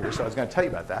this up here, so I was going to tell you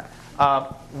about that.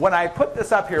 When I put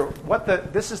this up here,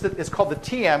 it's called the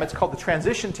TM. It's called the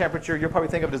transition temperature. You'll probably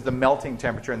think of it as the melting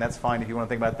temperature, and that's fine if you want to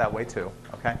think about it that way too,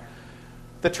 okay?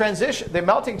 The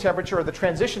melting temperature or the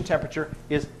transition temperature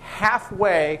is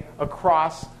halfway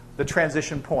across the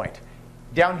transition point.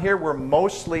 Down here, we're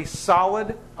mostly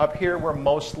solid. Up here, we're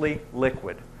mostly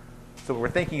liquid. So we're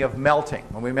thinking of melting.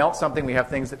 When we melt something, we have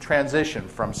things that transition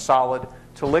from solid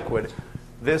to liquid.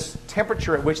 This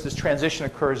temperature at which this transition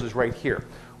occurs is right here.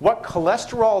 What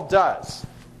cholesterol does,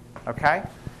 okay,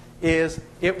 is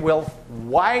it will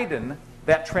widen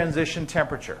that transition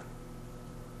temperature.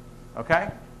 Okay?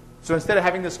 So instead of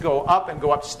having this go up and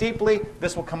go up steeply,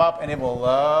 this will come up and it will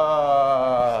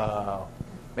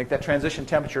make that transition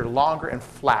temperature longer and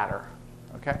flatter.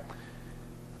 Okay?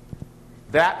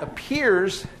 That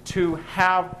appears to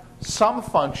have some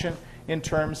function in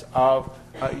terms of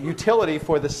utility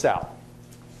for the cell.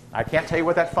 I can't tell you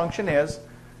what that function is,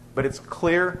 but it's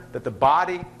clear that the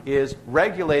body is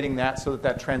regulating that so that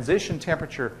that transition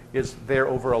temperature is there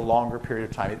over a longer period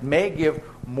of time. It may give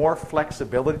more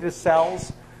flexibility to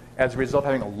cells as a result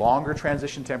of having a longer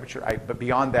transition temperature, but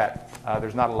beyond that,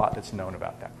 there's not a lot that's known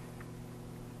about that.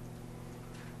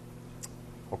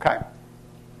 Okay?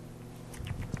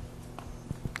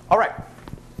 All right.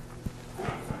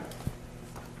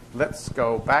 Let's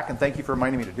go back, and thank you for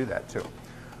reminding me to do that, too.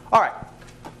 All right.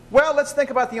 Well, let's think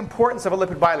about the importance of a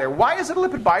lipid bilayer. Why is it a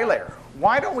lipid bilayer?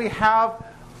 Why don't we have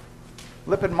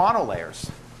lipid monolayers?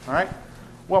 All right.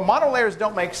 Well, monolayers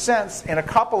don't make sense in a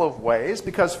couple of ways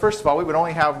because, first of all, we would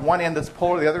only have one end that's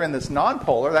polar, the other end that's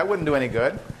nonpolar. That wouldn't do any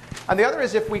good. And the other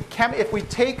is if we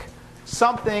take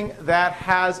something that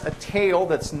has a tail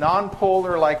that's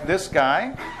nonpolar like this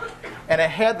guy and a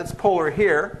head that's polar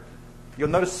here, you'll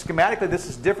notice schematically this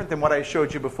is different than what I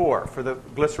showed you before for the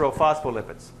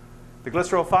glycerophospholipids. The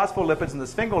glycerophospholipids and the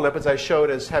sphingolipids I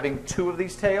showed as having two of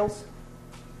these tails.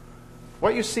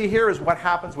 What you see here is what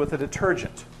happens with a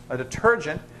detergent. A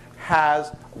detergent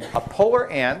has a polar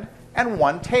end and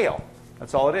one tail.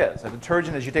 That's all it is. A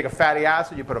detergent is you take a fatty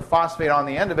acid, you put a phosphate on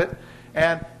the end of it,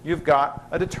 and you've got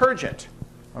a detergent.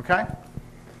 Okay?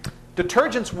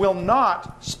 Detergents will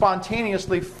not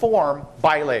spontaneously form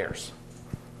bilayers.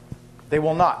 They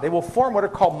will not. They will form what are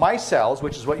called micelles,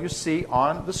 which is what you see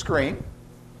on the screen.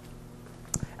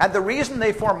 And the reason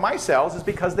they form micelles is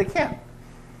because they can.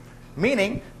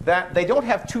 Meaning that they don't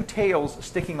have two tails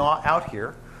sticking out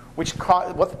here, which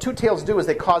what the two tails do is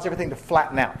they cause everything to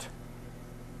flatten out.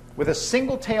 With a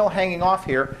single tail hanging off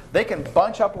here, they can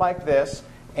bunch up like this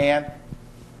and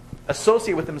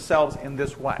associate with themselves in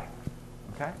this way.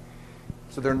 Okay?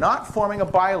 So they're not forming a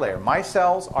bilayer.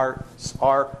 Micelles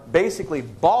are basically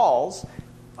balls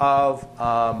of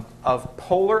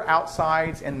polar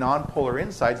outsides and nonpolar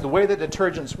insides. The way that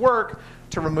detergents work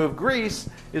to remove grease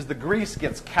is the grease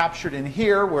gets captured in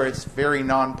here where it's very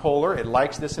nonpolar. It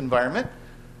likes this environment.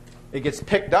 It gets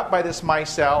picked up by this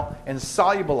micelle and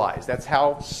solubilized. That's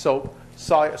how soap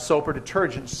or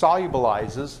detergent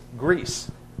solubilizes grease.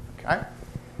 Okay?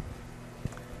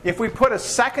 If we put a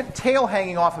second tail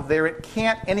hanging off of there, it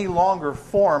can't any longer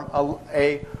form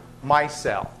a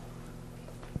micelle.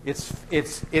 It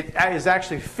is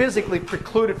actually physically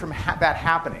precluded from that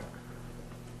happening.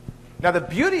 Now, the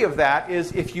beauty of that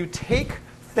is if you take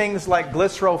things like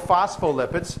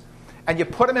glycerophospholipids and you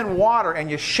put them in water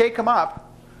and you shake them up,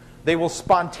 they will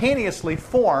spontaneously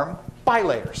form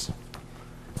bilayers.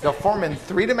 They'll form in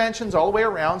 3 dimensions all the way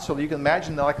around, so you can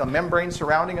imagine they're like a membrane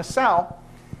surrounding a cell.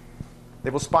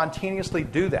 They will spontaneously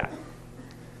do that.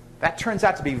 That turns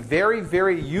out to be very,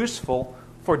 very useful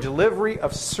for delivery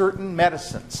of certain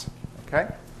medicines.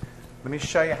 Okay? Let me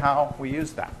show you how we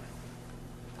use that.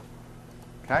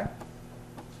 Okay?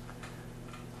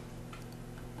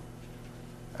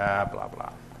 Blah,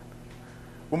 blah.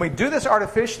 When we do this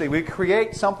artificially, we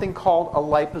create something called a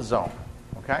liposome.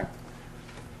 Okay?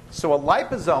 So a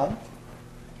liposome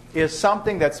is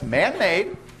something that's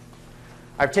man-made.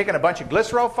 I've taken a bunch of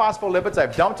glycerophospholipids,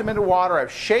 I've dumped them into water,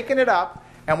 I've shaken it up,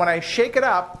 and when I shake it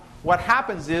up, what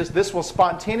happens is this will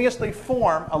spontaneously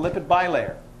form a lipid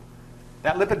bilayer.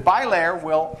 That lipid bilayer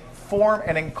will form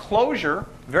an enclosure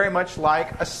very much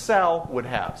like a cell would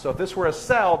have. So if this were a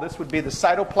cell, this would be the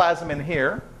cytoplasm in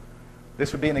here.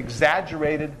 This would be an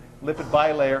exaggerated lipid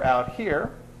bilayer out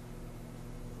here.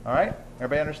 All right?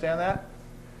 Everybody understand that?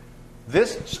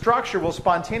 This structure will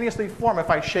spontaneously form if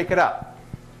I shake it up.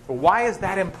 But why is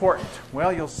that important?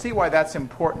 Well, you'll see why that's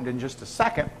important in just a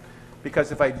second.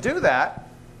 Because if I do that,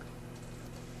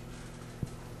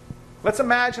 let's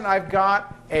imagine I've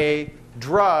got a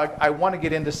drug I want to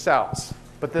get into cells.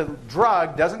 But the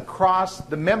drug doesn't cross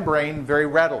the membrane very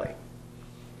readily.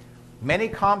 Many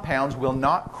compounds will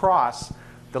not cross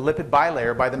the lipid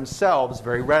bilayer by themselves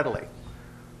very readily.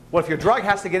 Well, if your drug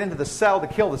has to get into the cell to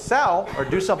kill the cell or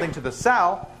do something to the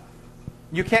cell,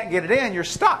 you can't get it in, you're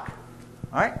stuck.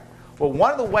 All right? Well,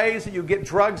 one of the ways that you get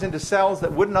drugs into cells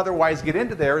that wouldn't otherwise get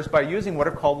into there is by using what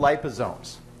are called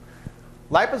liposomes.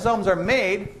 Liposomes are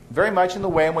made very much in the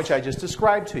way in which I just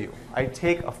described to you. I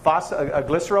take a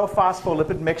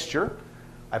glycerophospholipid mixture,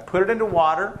 I put it into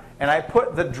water, and I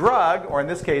put the drug, or in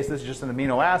this case, this is just an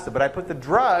amino acid, but I put the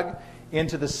drug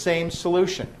into the same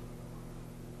solution.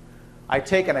 I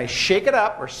take and I shake it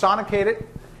up or sonicate it,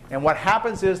 and what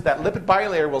happens is that lipid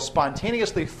bilayer will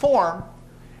spontaneously form,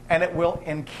 and it will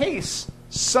encase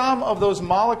some of those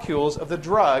molecules of the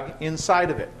drug inside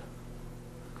of it.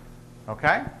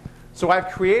 Okay? So I've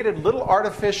created little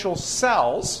artificial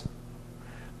cells.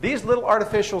 These little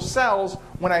artificial cells,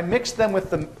 when I mix them with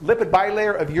the lipid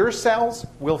bilayer of your cells,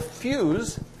 will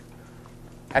fuse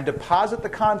and deposit the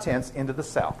contents into the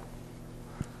cell.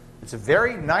 It's a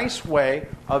very nice way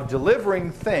of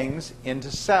delivering things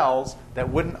into cells that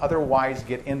wouldn't otherwise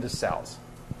get into cells.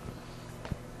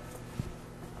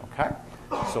 Okay?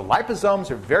 So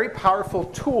liposomes are very powerful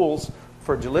tools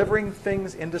for delivering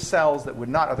things into cells that would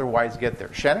not otherwise get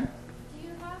there. Shannon? Do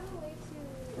you have a way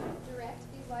to direct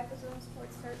these liposomes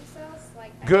towards certain cells?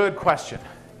 Good question.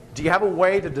 Do you have a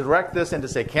way to direct this into,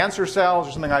 say, cancer cells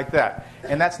or something like that?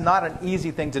 And that's not an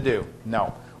easy thing to do.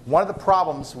 No. One of the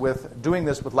problems with doing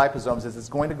this with liposomes is it's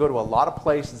going to go to a lot of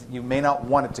places that you may not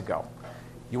want it to go.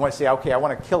 You want to say, okay, I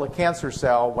want to kill a cancer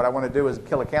cell. What I want to do is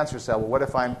kill a cancer cell. Well, what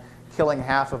if I'm killing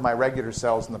half of my regular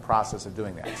cells in the process of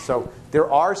doing that? So there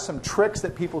are some tricks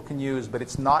that people can use, but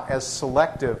it's not as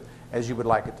selective as you would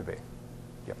like it to be.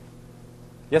 Yep.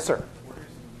 Yes, sir?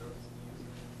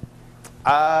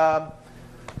 That's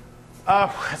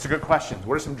a good question.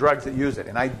 What are some drugs that use it?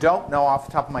 And I don't know off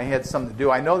the top of my head some that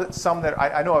do. I know that some that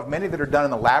I know of many that are done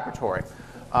in the laboratory.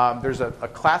 There's a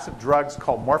class of drugs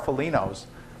called morpholinos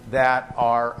that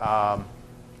are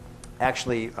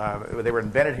actually they were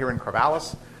invented here in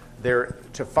Corvallis.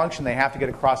 To function, they have to get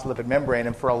across the lipid membrane,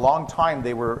 and for a long time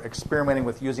they were experimenting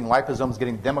with using liposomes,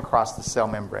 getting them across the cell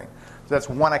membrane. So that's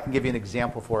one I can give you an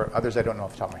example for. Others I don't know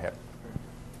off the top of my head.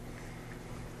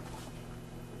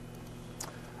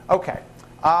 Okay.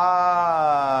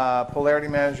 Polarity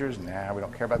measures. Nah, we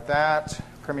don't care about that.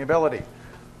 Permeability.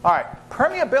 All right.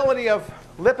 Permeability of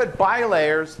lipid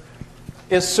bilayers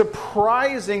is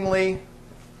surprisingly,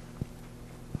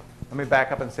 let me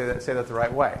back up and say that the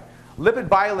right way. Lipid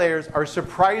bilayers are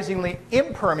surprisingly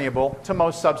impermeable to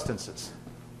most substances.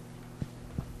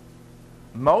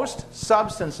 Most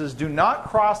substances do not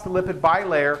cross the lipid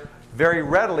bilayer very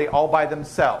readily all by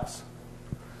themselves.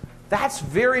 That's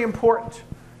very important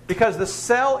because the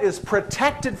cell is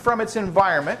protected from its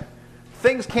environment.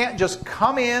 Things can't just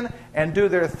come in and do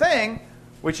their thing,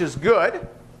 which is good,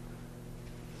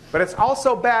 but it's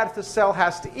also bad if the cell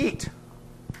has to eat.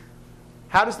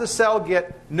 How does the cell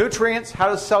get nutrients? How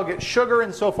does the cell get sugar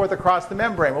and so forth across the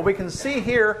membrane? Well, we can see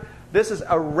here, this is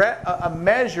a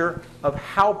measure of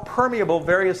how permeable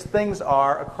various things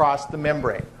are across the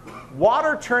membrane.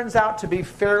 Water turns out to be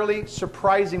fairly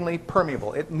surprisingly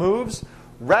permeable. It moves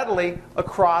readily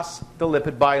across the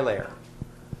lipid bilayer.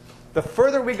 The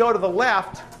further we go to the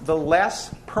left, the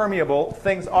less permeable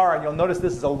things are. And you'll notice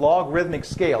this is a logarithmic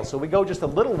scale. So we go just a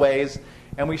little ways,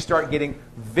 and we start getting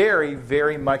very,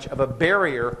 very much of a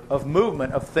barrier of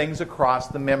movement of things across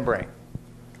the membrane.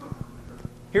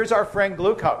 Here's our friend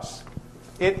glucose.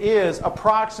 It is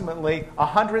approximately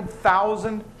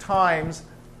 100,000 times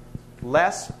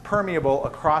less permeable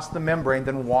across the membrane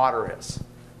than water is.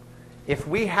 If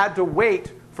we had to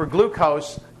wait for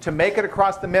glucose to make it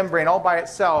across the membrane all by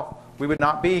itself, we would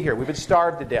not be here. We would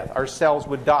starve to death. Our cells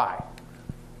would die.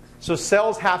 So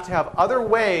cells have to have other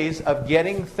ways of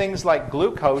getting things like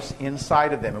glucose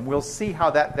inside of them. And we'll see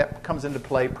how that comes into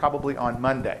play probably on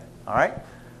Monday. All right?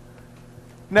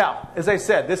 Now, as I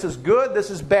said, this is good, this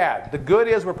is bad. The good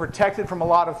is we're protected from a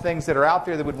lot of things that are out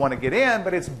there that would want to get in,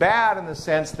 but it's bad in the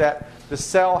sense that the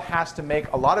cell has to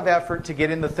make a lot of effort to get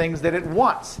in the things that it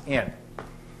wants in.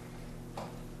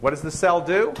 What does the cell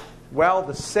do? Well,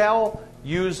 the cell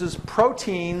uses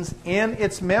proteins in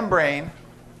its membrane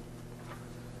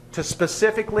to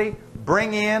specifically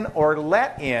bring in or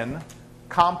let in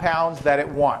compounds that it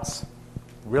wants.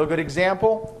 Real good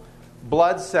example.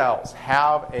 Blood cells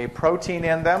have a protein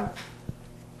in them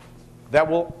that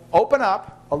will open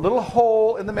up a little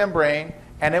hole in the membrane,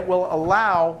 and it will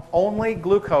allow only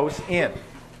glucose in.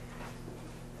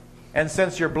 And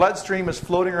since your bloodstream is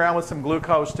floating around with some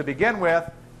glucose to begin with,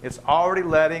 it's already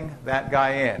letting that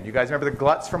guy in. You guys remember the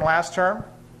gluts from last term?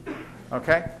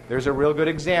 Okay? There's a real good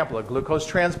example, a glucose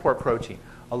transport protein,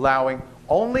 allowing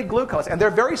only glucose. And they're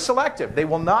very selective. They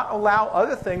will not allow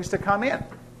other things to come in.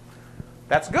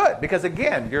 That's good because,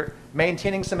 again, you're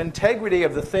maintaining some integrity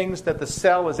of the things that the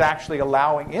cell is actually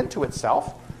allowing into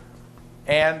itself,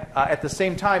 and at the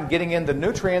same time getting in the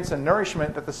nutrients and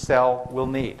nourishment that the cell will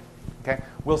need. Okay?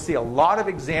 We'll see a lot of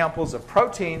examples of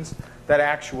proteins that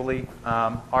actually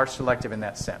are selective in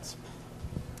that sense.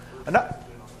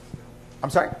 I'm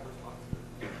sorry?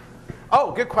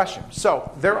 Oh, good question. So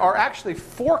there are actually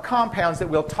 4 compounds that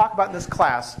we'll talk about in this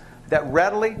class that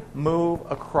readily move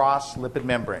across lipid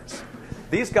membranes.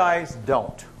 These guys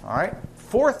don't. All right?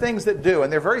 4 things that do,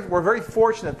 and we're very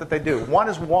fortunate that they do. One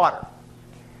is water.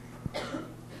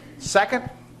 Second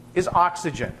is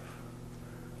oxygen.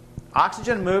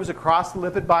 Oxygen moves across the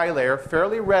lipid bilayer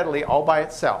fairly readily all by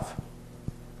itself.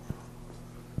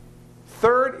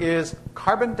 Third is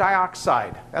carbon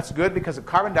dioxide. That's good because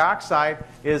carbon dioxide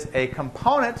is a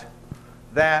component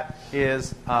that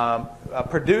is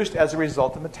produced as a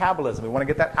result of metabolism. We want to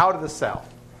get that out of the cell.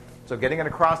 So getting it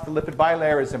across the lipid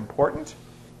bilayer is important.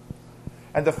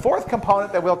 And the 4th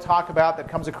component that we'll talk about that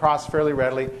comes across fairly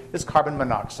readily is carbon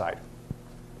monoxide.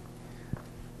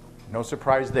 No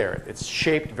surprise there. It's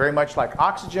shaped very much like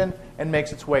oxygen and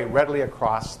makes its way readily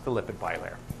across the lipid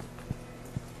bilayer.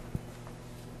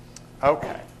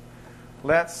 Okay,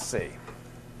 let's see.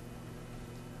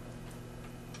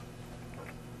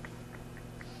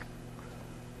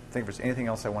 Think if there's anything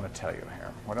else I want to tell you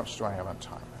here. What else do I have on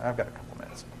time? I've got a couple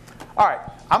minutes. All right,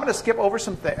 I'm going to skip over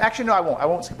some things. Actually, no, I won't. I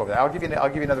won't skip over that. I'll give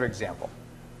you another example.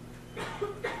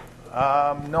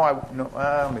 Let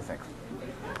me think.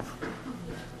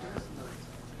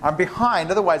 I'm behind.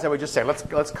 Otherwise, I would just say,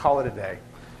 let's call it a day.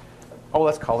 Oh,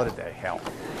 let's call it a day. Hell.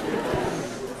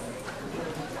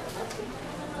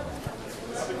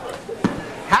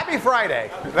 Happy Friday.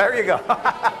 There you go.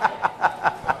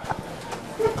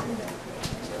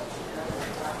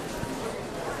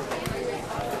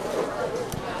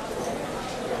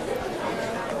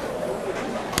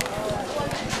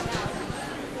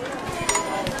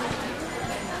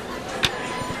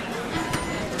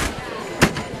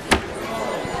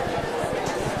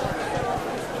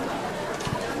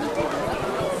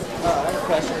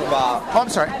 About Oh, I'm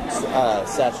sorry.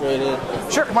 saturated.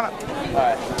 Sure, come on up. All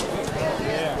right.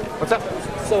 What's up?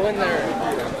 So when they're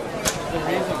the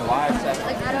reason why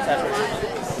saturated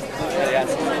fatty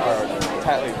acids are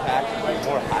tightly packed with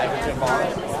more hydrogen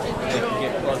bonds, they can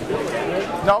get closer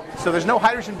together. No, so there's no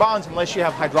hydrogen bonds unless you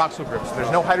have hydroxyl groups.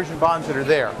 There's no hydrogen bonds that are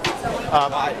there.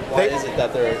 Why is it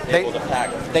that they're able to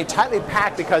pack? They tightly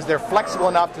pack because they're flexible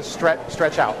enough to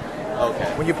stretch out.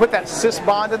 Okay. When you put that cis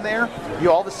bond in there,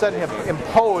 you all of a sudden have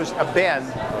imposed a bend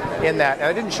in that. And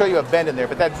I didn't show you a bend in there,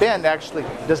 but that bend actually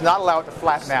does not allow it to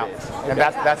flatten out. And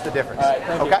that's the difference. All right,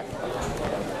 thank okay?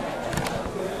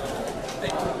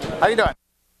 you. How you doing?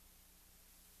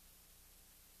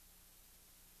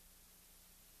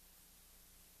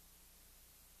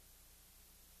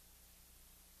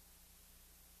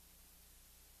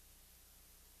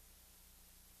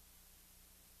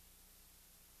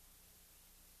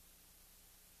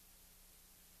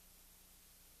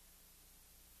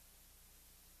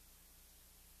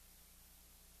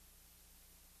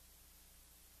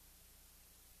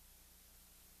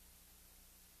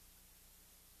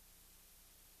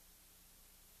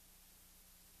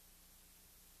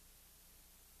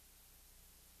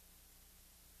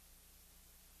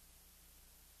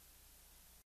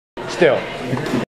 Still.